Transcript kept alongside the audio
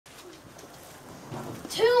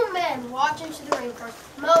Two men walked into the rainforest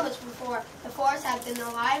moments before the forest had been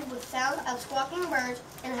alive with sounds of squawking birds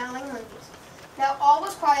and howling monkeys. Now all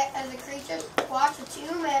was quiet as the creatures watched the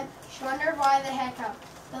two men wondered why they had come.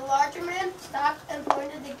 The larger man stopped and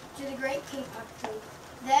pointed to the great kapok tree.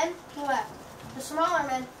 Then he left. The smaller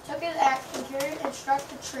man took his axe and carried it and struck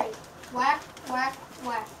the tree. Whack, whack,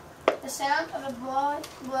 whack. The sound of the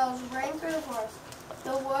blows rang through the forest.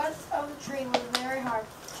 The wood of the tree was very hard.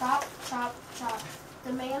 Chop, chop, chop.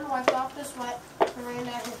 The man wiped off the sweat and ran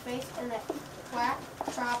down his face and neck. Whack,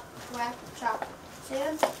 chop, whack, chop.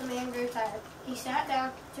 Soon the man grew tired. He sat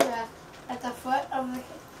down to rest at the foot of the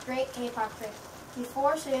great kapok tree.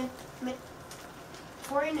 Before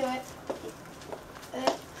he knew it,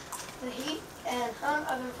 the heat and hum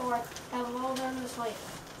of the forest had lulled him to sleep.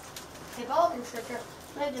 A boa constrictor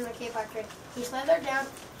lived in the kapok tree. He slithered down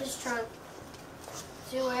his trunk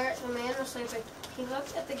to where the man was sleeping. He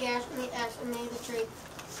looked at the gash in the axe and made the tree.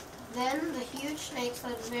 Then the huge snake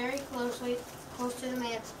slid very close to the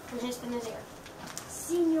man and hissed in his ear.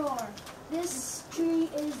 Senor, this tree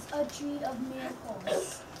is a tree of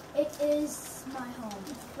miracles. It is my home.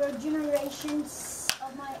 For generations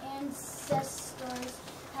of my ancestors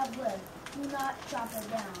have lived. Do not chop it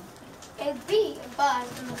down. A bee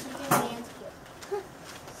buzzed in the sleeping man's ear.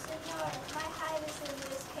 Senor, my hive is in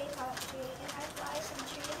this kapok tree, and I fly from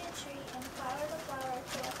tree to tree and flower to flower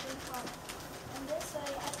collecting pollen. In this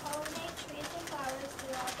way, I pollinate trees and flowers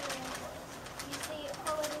throughout the rainforest. You see,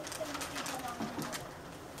 pollen can be done on the whole.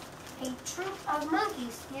 A troop of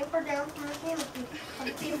monkeys scampered down from the canopy of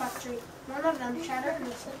the kapok tree. One of them chattered to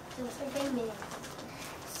the sleeping man.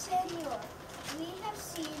 Senor, we have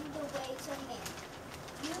seen the ways of man.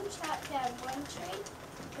 You chop down one tree,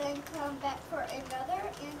 then come back for another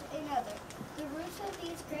and another. The roots of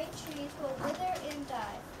these great trees will wither and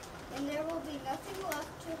die, and there will be nothing left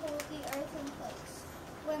to hold the earth in place.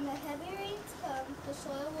 When the heavy rains come, the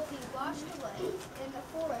soil will be washed away, and the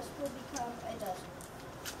forest will become a desert.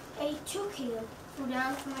 A toucan flew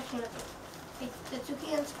down from the canopy. The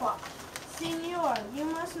toucan squawked. Senor, you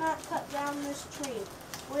must not cut down this tree.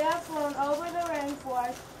 We have flown over the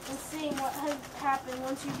rainforest and seen what has happened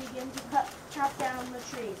once you begin to chop down the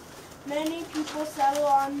trees. Many people settle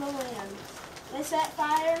on the land. They set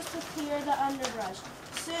fires to clear the underbrush.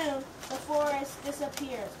 Soon, the forest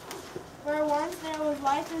disappears. Where once there was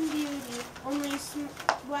life and beauty, only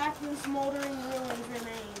black and smoldering ruins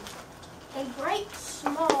remain. A great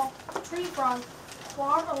small tree frog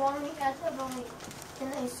clawed along the edge of the leaf. In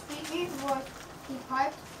a squeaky voice, he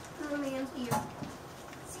piped in the man's ear.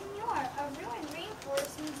 Senor, a ruined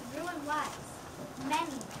rainforest means ruined lives.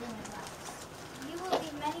 Many ruined lives. You will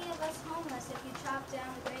leave many of us homeless if you chop down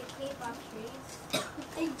the great kapok trees.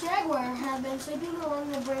 A jaguar had been sleeping along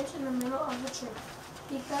the branch in the middle of the tree.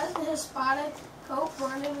 Because his spotted coat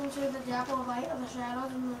blended into the dapple light of the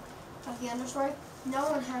shadows of the understory, no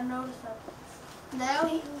one had noticed him. Now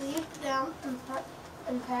he leaped down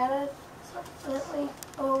and padded silently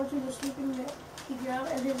over to the sleeping man. He growled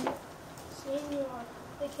at his ear. Senor,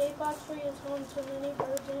 the kapok tree is home to many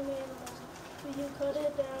birds and animals. If you cut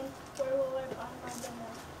it down, where will I find my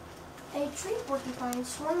dinner? A tree porcupine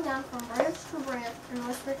swung down from branch to branch and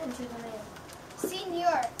whispered into the man.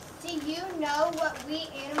 Senor, do you know what we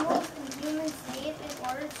animals and humans need in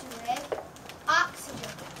order to live?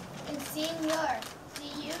 Oxygen. And Senor, do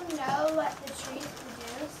you know what the trees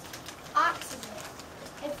produce? Oxygen.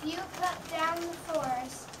 If you cut down the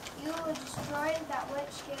forest, you will destroy that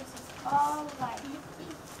which gives us all life.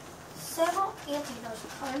 Several anteaters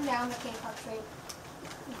climbed down the kapok tree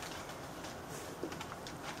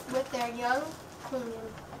with their young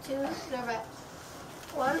clinging to their backs.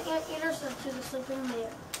 One anteater said to the sleeping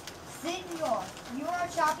man, Senor, you are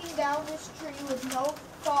chopping down this tree with no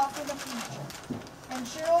thought for the future. And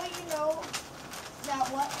surely you know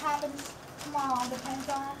that what happens tomorrow depends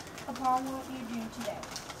upon what you do today.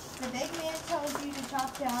 The big man tells you to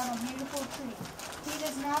chop down a beautiful tree. He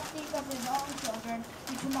does not think of his own children,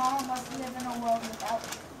 who tomorrow must live in a world without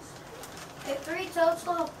trees. A three-toed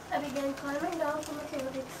sloth had begun climbing down from the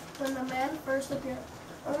canopy when the man first appeared.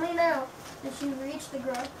 Only now did she reach the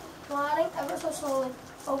ground, gliding ever so slowly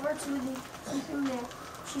over to the sleeping man.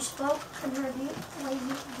 She spoke in her deep,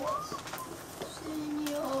 lazy voice.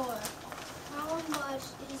 Senor, how much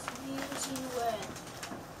is beauty worth?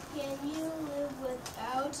 Can you live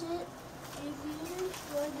without it? If you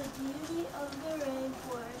enjoy the beauty of the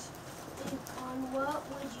rainforest, on what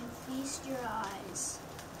would you feast your eyes?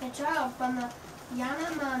 A child from the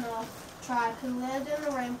Yanomamo tribe who lived in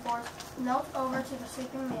the rainforest knelt over to the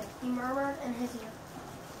sleeping man. He murmured in his ear,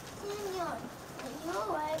 Senor, in your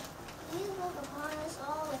life, please look upon us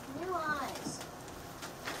all with new eyes.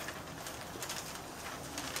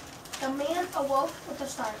 The man awoke with a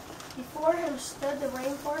start. Before him stood the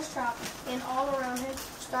rainforest trout, and all around him,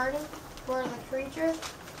 starting, were the creatures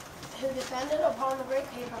who depended upon the great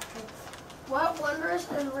kapok tree. What wondrous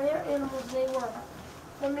and rare animals they were.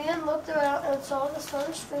 The man looked around and saw the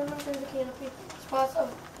sun streaming through the canopy. Spots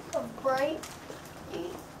of bright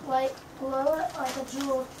light glowed like a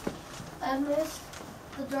jewel. Amidst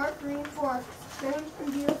the dark green forest, strange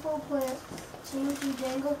and beautiful plants seemed to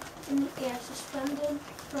dangle in the air, suspended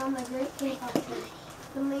from the great kapok tree.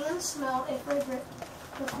 The man smelled a fragrant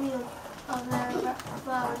perfume of their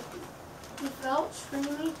flowers. He felt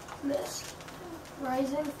streamy mist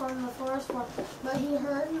rising from the forest floor, but he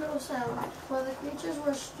heard no sound, for the creatures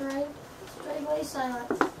were strangely silent.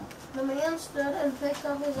 The man stood and picked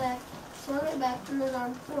up his axe, swung it back in his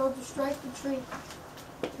arm, in order to strike the tree.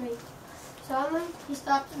 Suddenly, he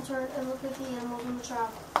stopped and turned and looked at the animals in the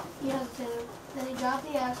trough. He hesitated. Then he dropped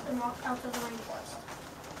the axe and walked out to the rainforest.